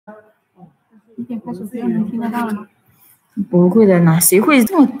点开手机能听得到了吗？不会的呢，谁会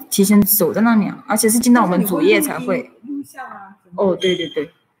这么提前守在那里啊？而且是进到我们主页才会。录像啊。哦，对对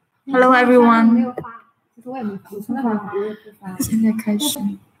对。Hello everyone。我也没发，我从来没发，我也不发。现在开始，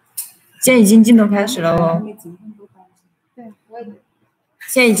现在已经镜头开始了哦。对，我也。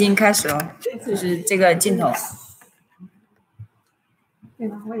现在已经开始了，就是这个镜头。对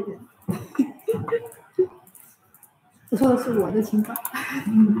吧？我也觉得。我说的是我的情况。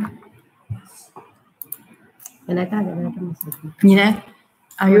原来大家都这么喜欢。你呢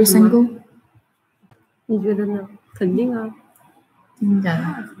 ？Are you single？ 你觉得呢？肯定啊。真的假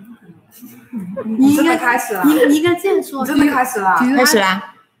的？你应该开始了。你应该这样说。真的开始了。开始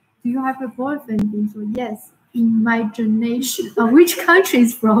啦。Do you have a boyfriend? 你说 Yes. Imagination. Which country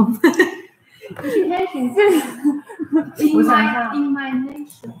is from? Imagination. In my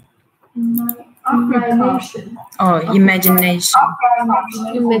nation. Imagination. Oh, imagination.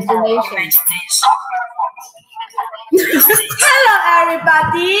 Imagination. Hello,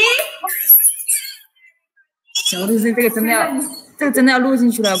 everybody. 小律师，这个真的要录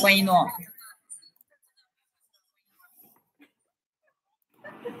进去了，关一诺。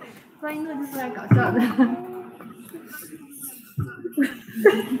关一诺就是来搞笑的。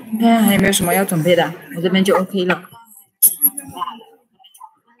你看还有没有什么要准备的？我这边就 OK 了。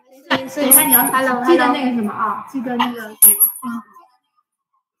所以看你要 Hello， 记得那个什么啊，记得那个什么。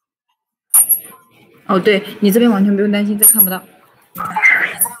哦，对你这边完全不用担心，这看不到。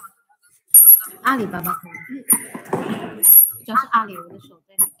阿里巴巴可以，主要是阿里，我的手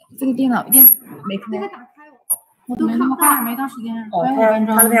在里面。这个电脑一定没开。这个打开我都看不到，没到时间。哦，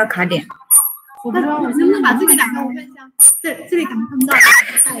他这边要卡点。我不知道我能不能把这个打开，我看一下。这里看不到，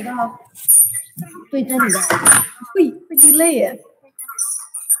下一个号。对这里的。会 delay 耶。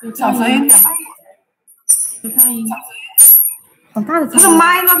小声一点吧。有噪音。好大的这个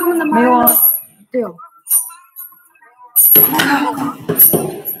麦呢？他们的麦没有啊。对哦。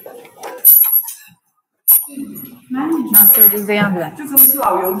那这就是这样子。就真是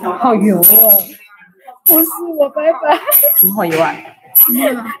老油条。好油哦！不是我，拜拜。什么好油啊？没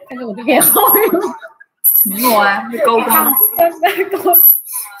有，但是我这边好油。没有啊，你高光。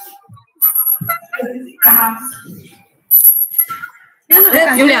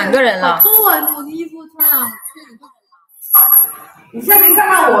有2个人了。偷我的衣服穿了。你下面看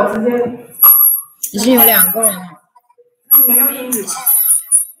到我直接。已经有2个人了。你们用英语吗？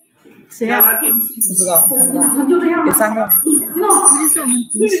谁呀？不知道，有3个人。那其实是我们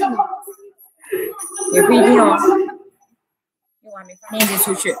同事的。也不一定哦，因为我还没发链接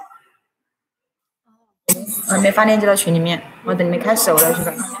出去。我还没发链接到群里面，我等你们开始我再去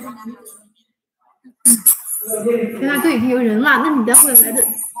发。原来队已经有人了，那你待会来的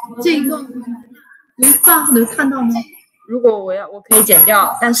这一段能看到吗？如果我可以剪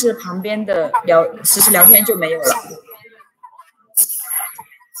掉，但是旁边的实时聊天就没有了。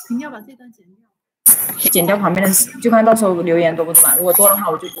你要把这段剪掉。剪掉旁边的，就看到时候留言多不多嘛。如果多的话，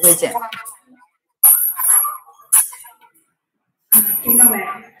我就不会剪。听到没？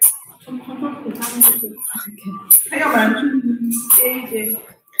还有人接一接。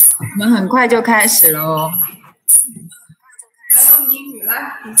我们很快就开始了哦。来用英语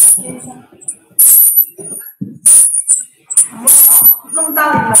来，你接一下。弄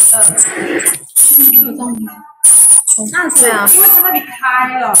到你们的。好大声啊！因为他那里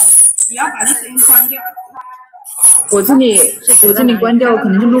开了，你要把那声音关掉。我这里关掉，可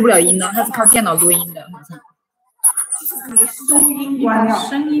能就录不了音了。它是靠电脑录音的，好像。你的收音关掉。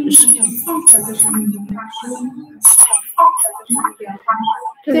声音是有放出来的声音，收音。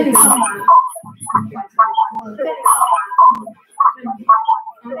这里放完了。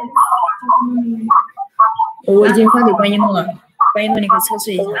我已经发给关一诺了，关一诺你可以测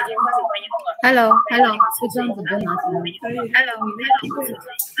试一下。Hello， 就这样子不用拿起来。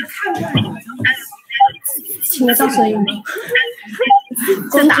听得到声音吗？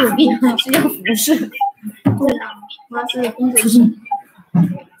公主病是要服侍。对啊，她是公主病。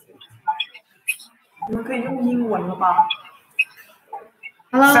你们可以用英文了吧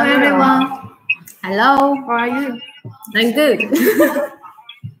Hello everyone. Hello, How are you? I'm good.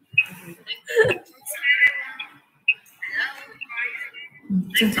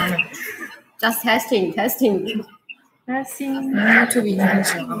 正常的。Just testing. Testing. YouTube 已经开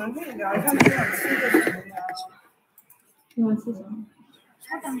始了。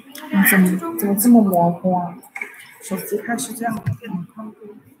怎么这么模糊啊？手机开是这样。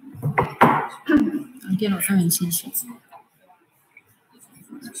电脑上很清晰。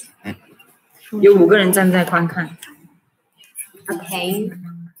有5个人站在观看。Okay.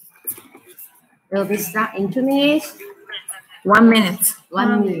 Will we start in 2 minutes? 1 minute.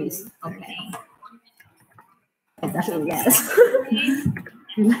 1 minute. Okay. That's a yes.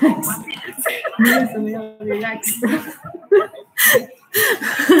 Relax. 你为什么要 relax？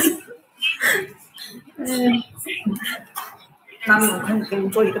 妈妈，我可以给你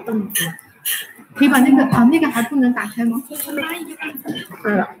做一个动作。可以把那个那个还不能打开吗？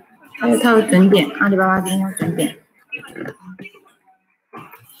还有它有准点，阿里巴巴今天要准点。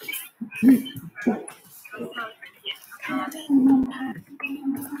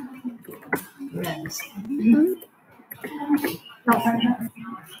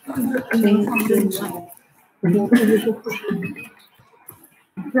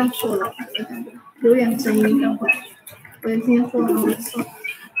不要说了，有点声音，等会儿。我今天说了没错。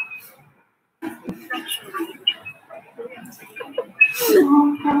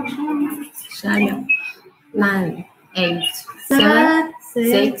12秒。9, 8, 7,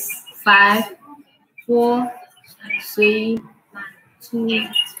 6, 5, 4, 3, 2.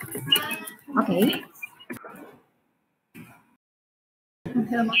 Okay.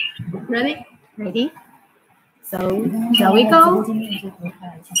 Ready? Ready? So, shall we go?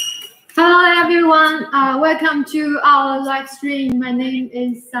 Hello everyone, welcome to our live stream. My name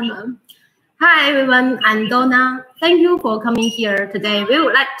is Summer. Hi everyone, I'm Donna. Thank you for coming here today. We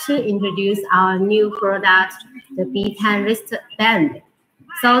would like to introduce our new product, the B10 wristband.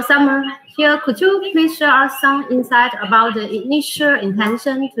 So Summer, here could you please share us some insight about the initial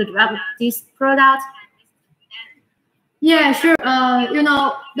intention to develop this product? Yeah, sure. You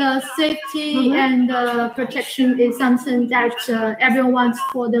know, the safety and protection is something that everyone wants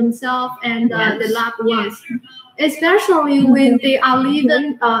for themselves and the loved ones, especially when they are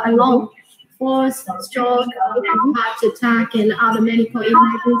living alone. For stroke, heart attack, and other medical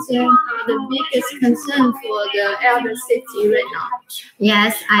emergencies are the biggest concern for the elder safety right now.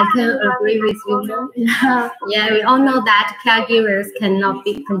 Yes, I can agree with you. Yeah, we all know that caregivers cannot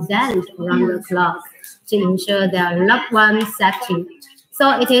be present around the clock to ensure their loved one's safety.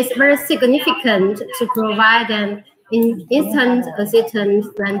 So it is very significant to provide an instant assistance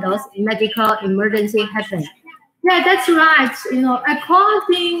when those medical emergencies happen. Yeah, that's right. You know,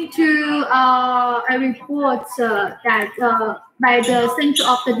 according to a report that by the Center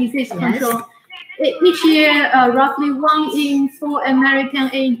of the Disease Control, each year roughly 1 in 4 Americans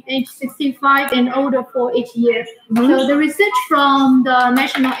age 65 and older for each year. So the research from the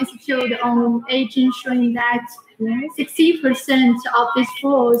National Institute on Aging showing that 60% of these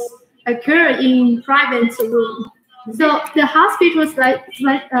falls occur in private rooms. So the hospitals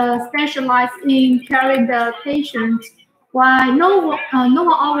specialize in caring the patient, while no one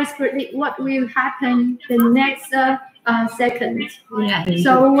always predict what will happen the next second.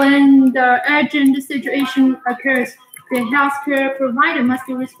 So when the urgent situation occurs, the healthcare provider must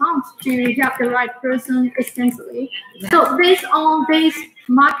respond to help the right person instantly. So based on these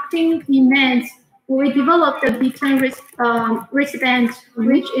marketing demands, we developed the B10 wristband,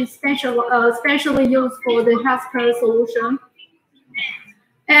 which is specially used for the healthcare solution.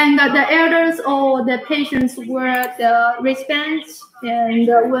 And the elders or the patients wear the wristbands, and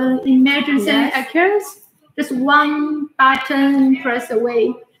when emergency occurs, just one button press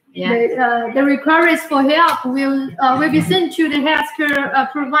away. The requests for help will be sent to the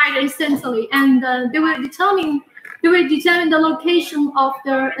healthcare provider instantly, and they will determine the location of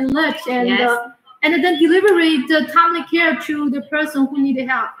the alert and then deliver the timely care to the person who needs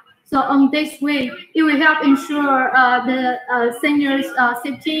help. So on this way, it will help ensure the seniors'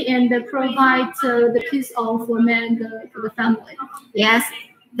 safety and provide the peace of mind for the family. Yes,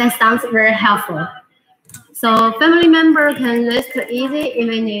 that sounds very helpful. So family member can rest easy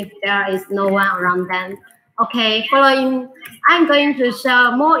even if there is no one around them. Okay, following, I'm going to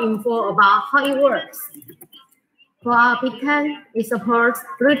share more info about how it works. For our B10, it supports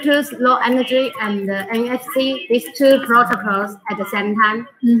Bluetooth Low Energy and NFC, these two protocols at the same time.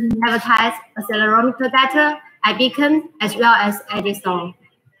 Advertise accelerometer data, iBeacon, as well as edison.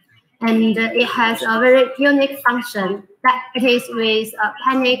 And it has a very unique function that it is with a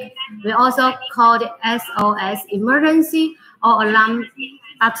panic. We also call it SOS emergency or alarm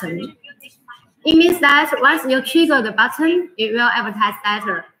button. It means that once you trigger the button, it will advertise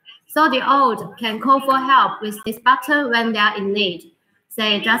data. So the old can call for help with this button when they are in need.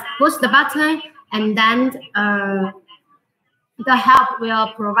 Say just push the button and then the help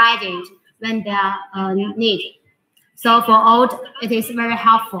will provide it when they are needed. So for old, it is very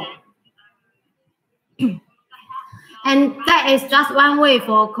helpful. And that is just one way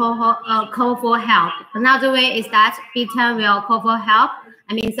for call for help. Another way is that B10 will call for help,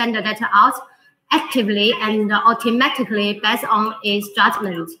 send the data out actively and automatically based on its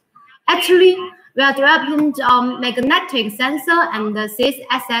judgment. Actually, We are developing magnetic sensor and the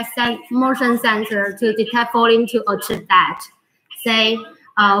 6-axis motion sensor to detect falling to achieve that. Say,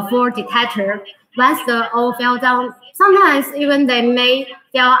 fall detector, once the all fell down, sometimes even they may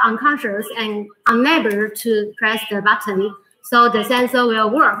feel unconscious and unable to press the button. So the sensor will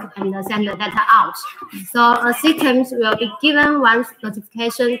work and send the data out. So systems will be given once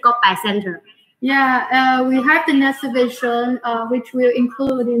notification got by center. Yeah, we have the next vision, which will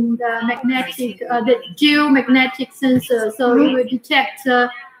include in the magnetic, the geomagnetic sensor. So it will detect the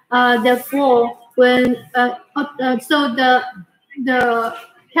fall when, so the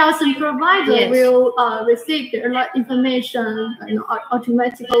health provider will receive the alert information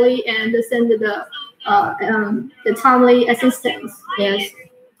automatically and send the timely assistance. Yes.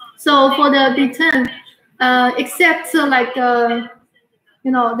 So for the B10, except like the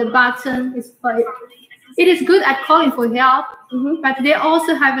button is quite. It is good at calling for help, but they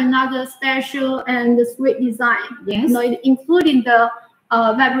also have another special and sweet design. Yes. Including the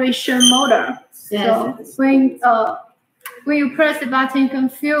vibration motor. Yes. So when you press the button, you can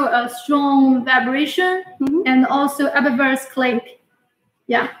feel a strong vibration and also adverse click.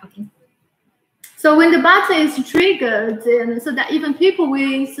 Yeah. Okay. So when the button is triggered, and so that even people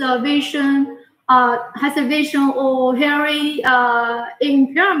with vision, has a vision or hearing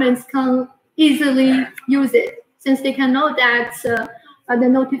impairments can easily use it, since they can know that the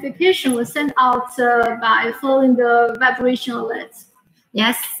notification was sent out by following the vibration alerts.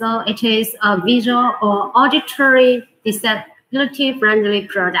 Yes, so it is a visual or auditory disability-friendly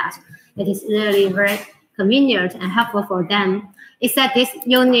product. It is really very convenient and helpful for them. It's that this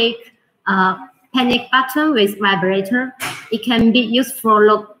unique panic button with vibrator. It can be used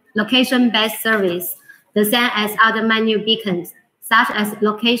for location-based service, the same as other Minew beacons, such as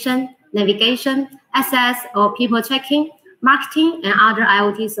location, navigation, access, or people tracking, marketing, and other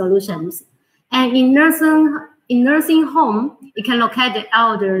IoT solutions. And in nursing home, it can locate the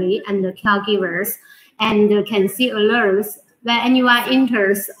elderly and the caregivers, and can see alerts when anyone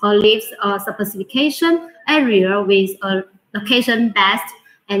enters or leaves a specification area with a location-based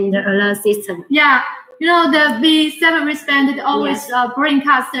and alert system. Yeah. The B7 wristband always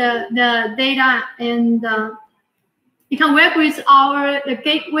broadcast the data, and you can work with the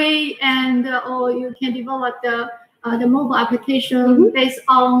gateway, and or you can develop the mobile application based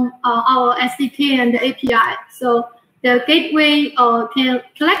on our SDK and the API. So the gateway can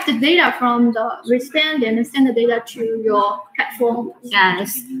collect the data from the wristband and send the data to your platform.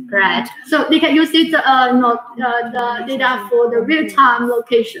 Yes, right. So they can use it, the data for the real-time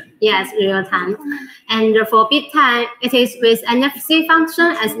location. Yes, real-time. And for bit-time, it is with NFC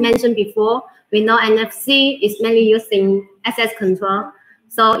function, as mentioned before. We know NFC is mainly used in access control.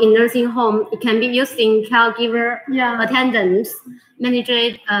 So in nursing home, it can be used in caregiver attendance, manage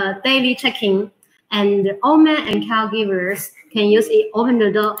daily checking, and owner and caregivers can use it open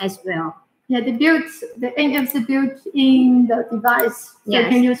the door as well. Yeah, the NFC built in the device, so you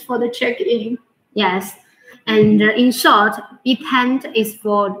can use for the check-in. Yes, and in short, B10 is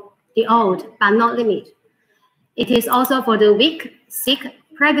for the old, but not limited. It is also for the weak, sick,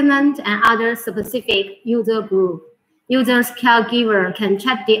 pregnant, and other specific user group. Users' caregiver can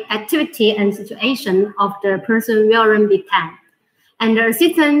check the activity and situation of the person wearing B10, and the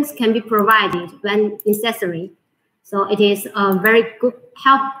assistance can be provided when necessary. So it is a very good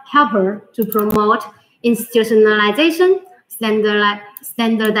helper to promote institutionalization,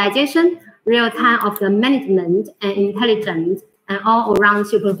 standardization, real-time of the management and intelligence, and all-around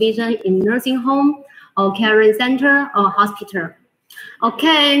supervision in nursing home or caring center or hospital.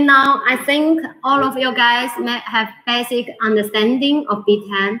 Okay, now I think all of you guys may have basic understanding of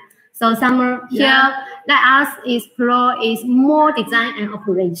B10. So somewhere here, let us explore its more design and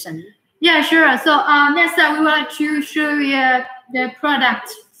operation. Yeah, sure. So next we would like to show you the product.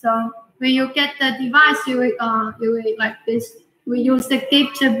 So when you get the device, you will like this. We use the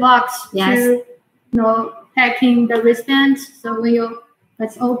gift box to packing the wristband. So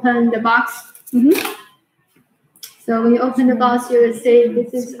let's open the box. So when you open the box, you will see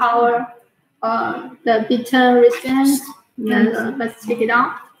this is our the B10 wristband. And let's check it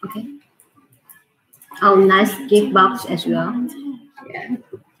out. Okay. Oh, nice gift box as well. Yeah.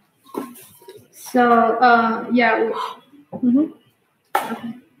 So Okay.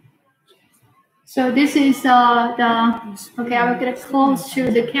 So this is okay. I will get close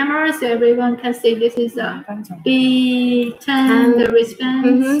to the camera so everyone can see. This is B10 the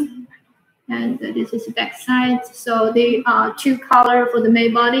wristband, and this is the back side. So they are two color for the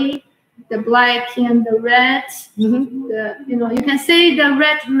main body, the black and the red. You can see the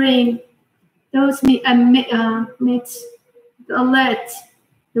red ring. Those meet the alert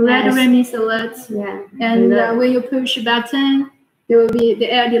The red means alert. Yeah. And when you push a button, there will be the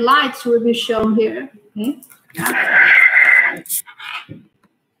LED lights will be shown here. Okay.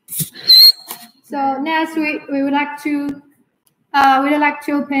 So next we would like to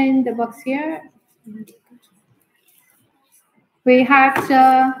open the box here. We have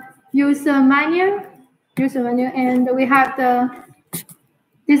the user menu, and we have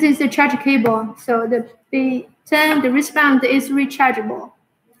this is the charge cable. So the wristband is rechargeable.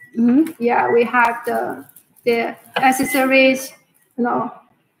 Yeah, we have the accessories.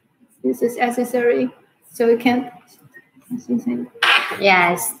 This is accessory, so you can.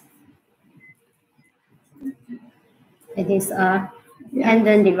 Yes. It is a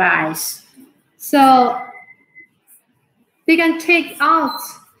pendant device. So we can take out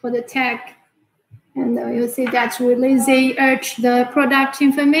for the tag, and you'll see that they etch the product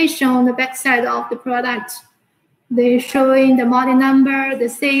information on the back side of the product. They're showing the model number, the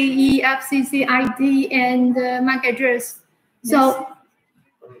CE, FCC ID, and the MAC address. Yes. So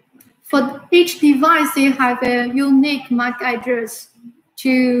for each device, you have a unique MAC address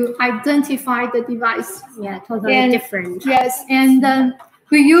to identify the device. Yeah, totally different. Yes, and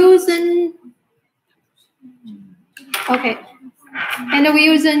we're using. Okay, and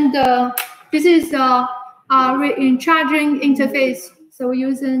we're using this is the charging interface. So we're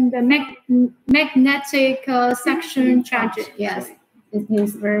using the magnetic section charger. Yes, it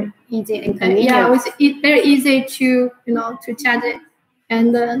is very easy and convenient. Yeah, it's very easy to to charge it.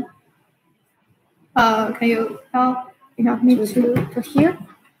 And can you help me to here?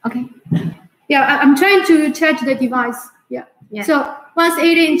 Okay. Yeah, I'm trying to charge the device. Yeah. So once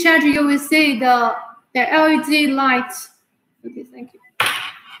it is in charge, you will see the LED light. Okay, thank you.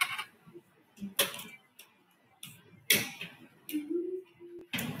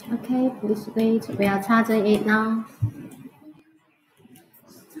 Okay, please wait. We are charging it now.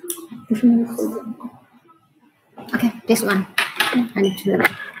 Okay, this one. I need to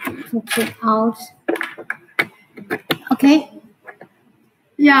put it out. Okay.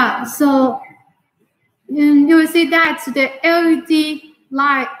 Yeah, so you will see that the LED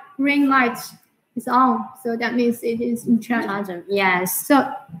light, green light, is on. So that means it is in charge. Yes.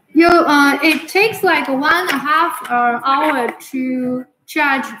 So it takes like 1.5 hour to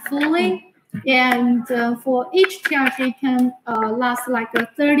charge fully, and for each charge it can last like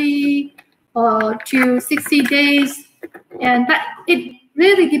 30 to 60 days, and but it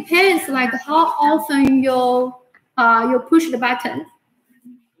really depends like how often you push the button.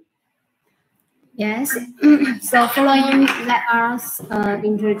 Yes. So following, let us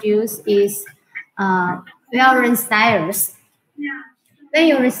introduce is wearing styles. When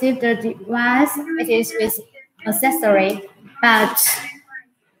you receive the device, it is with accessory, but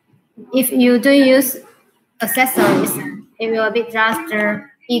if you don't use accessories, it will be just the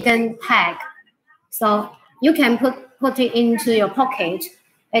vegan tag. So you can put it into your pocket.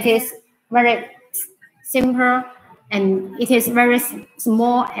 It is very simple, and it is very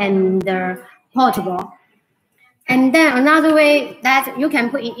small and portable. And then another way that you can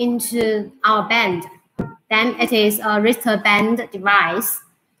put it into our band. Then it is a wristband device.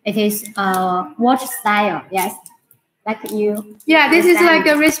 It is a watch style. Yes. Like you. Yeah, this is like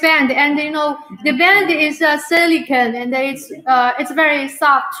a wristband, and the band is silicone, and it's very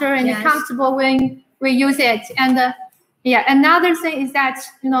soft and comfortable when we use it. And another thing is that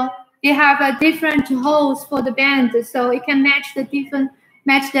they have different holes for the band, so it can match the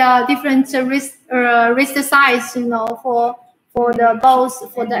different wrist size. For the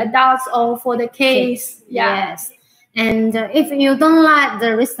both for the adults or for the kids. Yeah. Yes. And if you don't like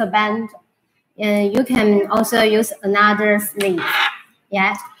the wristband, you can also use another sleeve.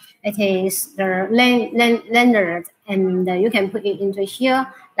 Yes, it is the lanyard, and you can put it into here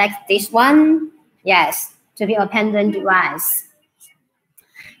like this one. Yes, to be a pendant device.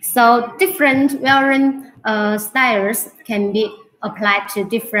 So different wearing styles can be applied to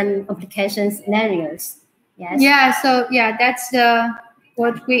different application scenarios. Yes. Yeah. So that's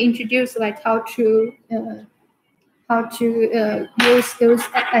what we introduced, like how to use those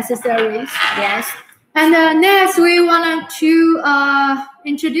accessories. Yes. And next we wanted to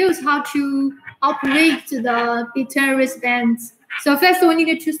introduce how to operate the Beater wristbands. So first we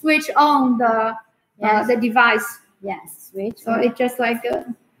need to switch on the device. Yes. Switch. So it's just like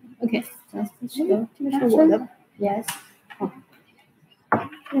okay. Yes.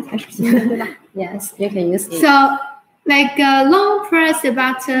 Yes, you can use it. So like long press the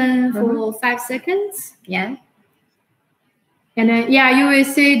button for 5 seconds. Yeah. And then you will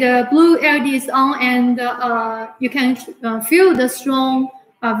see the blue LED is on, and you can feel the strong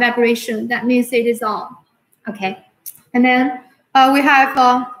vibration. That means it is on. Okay. And then we have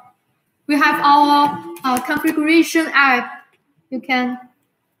our configuration app. You can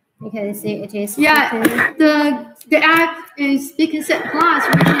see it is. Yeah, the app is BeaconSet Plus,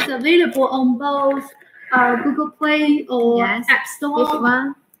 which is available on both Google Play or App Store. This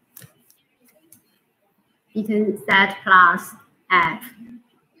one, BeaconSet Plus app.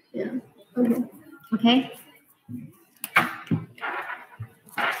 Yeah. Okay.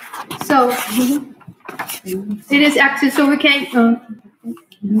 So it is active, so we can.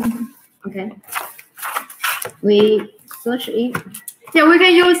 Okay. We search it. Yeah, we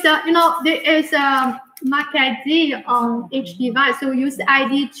can use there is a MAC ID on each device, so we use the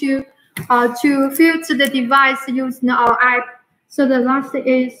ID to filter the device using our app. So the last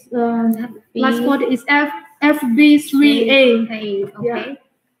is last word is FB3A. Okay. Yeah.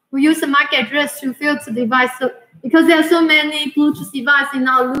 We use the MAC address to filter the device, so because there are so many Bluetooth devices in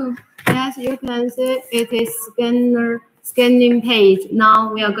our room. Yes, you can see it is scanning page.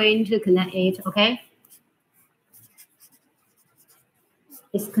 Now we are going to connect it. Okay.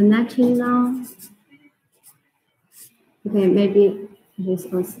 It's connecting now. Okay, maybe it is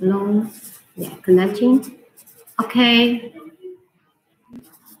slow. Yeah, connecting. Okay.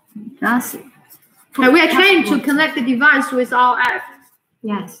 Just we are trying to connect the device with our app.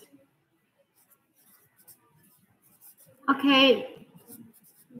 Yes. Okay.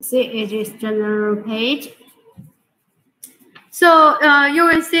 See, it is general page. So you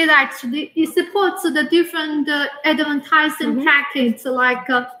will see that it supports the different advertising packets like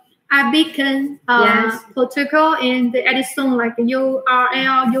iBeacon protocol and the Edison like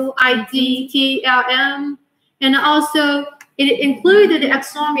URL, UID, TLM, and also it included the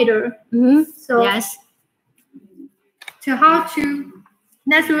accelerometer. So yes.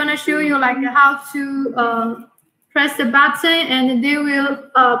 Next we want to show you like how to press the button and they will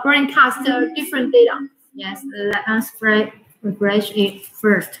broadcast different data. Yes, let us refresh it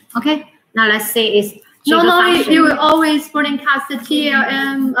first. Okay, now let's see it's normally it will always broadcast the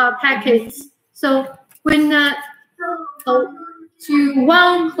TLM packets. So when to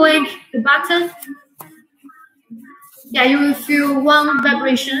one click the button, yeah, you will feel one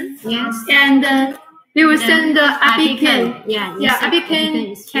vibration. Yes, and they will send the iBeacon.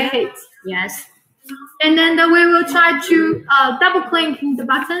 iBeacon packets. Yes, and then we will try to double click the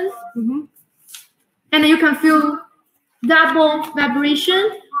button, and you can feel double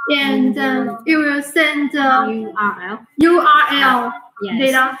vibration, and it will send URL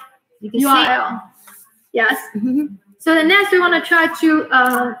data. URL. Yes. So the next we want to try to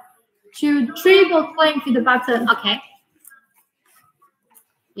triple click the button. Okay.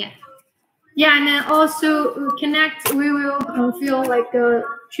 Yeah, and then also connect. We will feel like a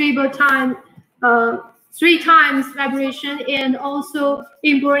triple time, 3 times vibration, and also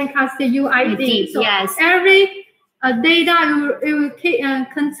in broadcast the UID. So every data it will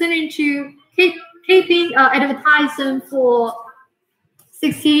continue to keeping advertising for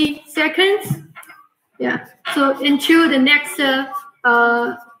 60 seconds. Yeah. So until the next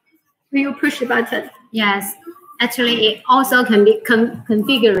we will push the button. Yes. Actually, it also can be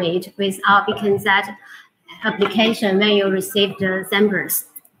configured with our BeaconSet application when you receive the samples.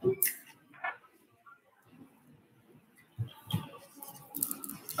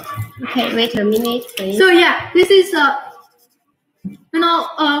 Okay, wait a minute, please. So yeah, this is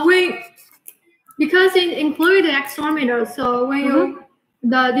because it includes the accelerometer. So when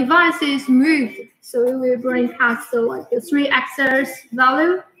the device is moved, so it will broadcast like a 3x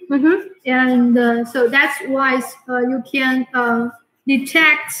value. And so that's why you can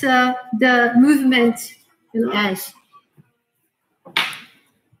detect the movement. Yes.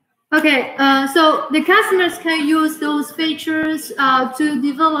 Okay. So the customers can use those features to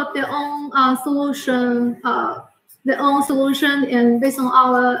develop their own solution, and based on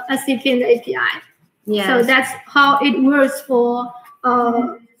our SDK and API. Yes. So that's how it works for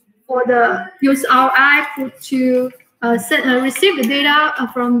the use our app to receive the data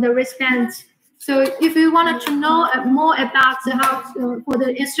from the wristband. So if you wanted to know more about how for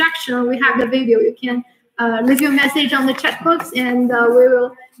the instruction, we have the video. You can leave your message on the chat box, and we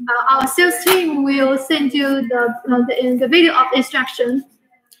will. Our sales team will send you the video of instruction.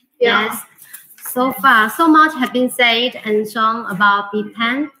 Yeah. Yes. So far, so much has been said and shown about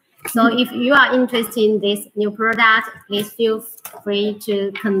BeaconSet. So if you are interested in this new product, please feel free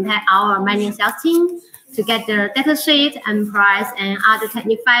to contact our Minew sales team to get the datasheet and price and other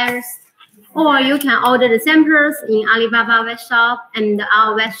technical files. Or you can order the samples in Alibaba web shop and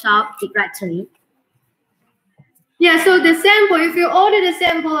our web shop directly. Yeah, so the sample, if you order the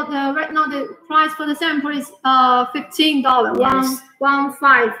sample, right now the price for the sample is $15. Yes.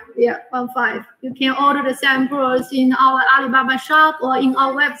 15. Yeah, 15. You can order the samples in our Alibaba shop or in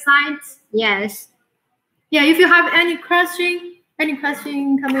our website. Yes. Yeah, if you have any question coming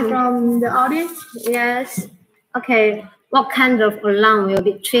from the audience? Yes. Okay. What kind of alarm will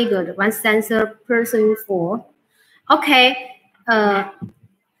be triggered when sensor person for? Okay.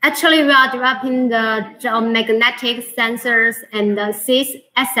 Actually, we are developing the geomagnetic sensors and the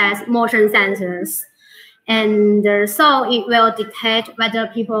 6-axis motion sensors. And so it will detect whether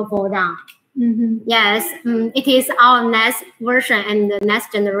people fall down. Yes, it is our next version and the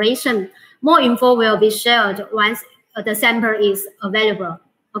next generation. More info will be shared once the sample is available.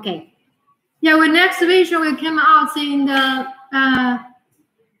 Okay. Yeah, our next version will come out in the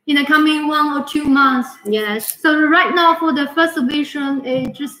coming 1 or 2 months. Yes. So right now for the first version,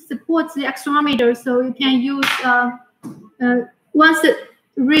 it just supports the accelerometer, so you can use once the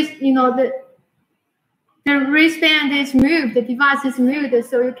wristband is moved, the device is moved,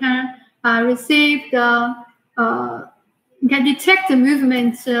 so you can receive you can detect the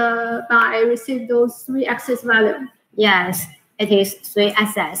movement by receive those 3-axis value. Yes, it is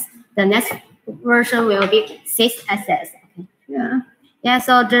 3-axis. The next version will be 6-axis. Okay. Yeah. Yeah,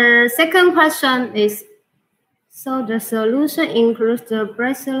 so the second question is, so the solution includes the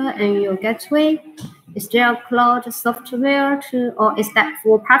bracelet and your gateway. Is there cloud software or is that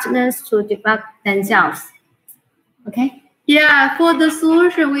for partners to develop themselves? Okay. Yeah, for the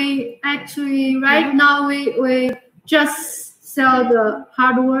solution, we actually now we just sell the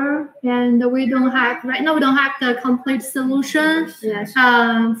hardware, and we don't have the complete solution. Yes.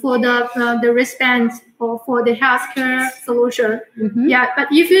 For the wristband or for the healthcare solution. Yeah, but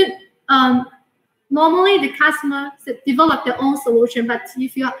if you normally the customer develop their own solution, but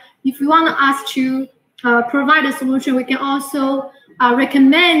if you want us to provide a solution, we can also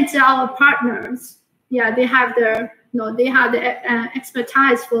recommend our partners. Yeah, they have the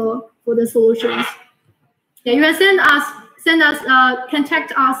expertise for the solutions. Yeah, you can send us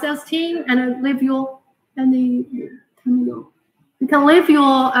contact our sales team and leave your you can leave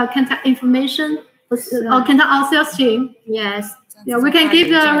your contact information or contact our sales team. Yes. Yeah, we can give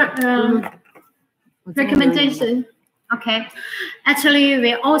the recommendation. Okay. Actually,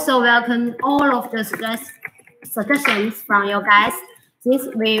 we also welcome all of the suggestions from you guys. Since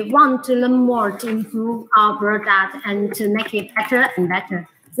we want to learn more to improve our product and to make it better and better.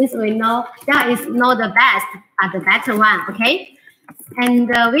 Since we know that is not the best, but the better one, okay? And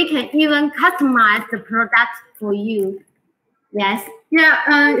we can even customize the product for you. Yes.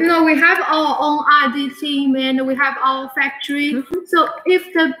 Yeah, we have our own R&D team and we have our factory. So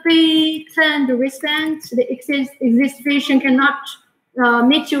if the B10, the wristband, the existing cannot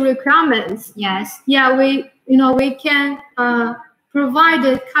meet your requirements. Yes. Yeah, we can provide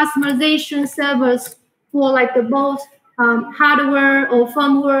the customization service for like the both hardware or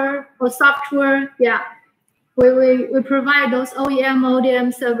firmware or software. Yeah, we provide those OEM,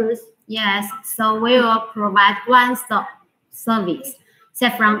 ODM service. Yes, so we will provide one-stop service,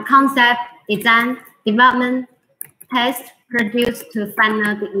 set from concept, design, development, test, produce to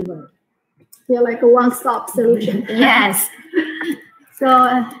final delivery. Yeah, like a one-stop solution. Yes.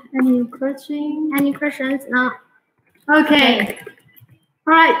 So, any questions? Any questions? No. Okay.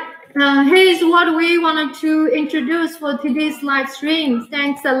 All right. Here's what we wanted to introduce for today's live stream.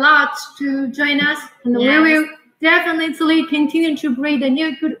 Thanks a lot to join us, and we will definitely continue to bring the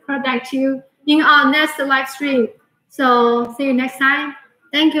new good product to you in our next live stream. So see you next time.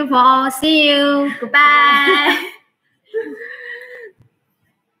 Thank you for all. See you. Goodbye.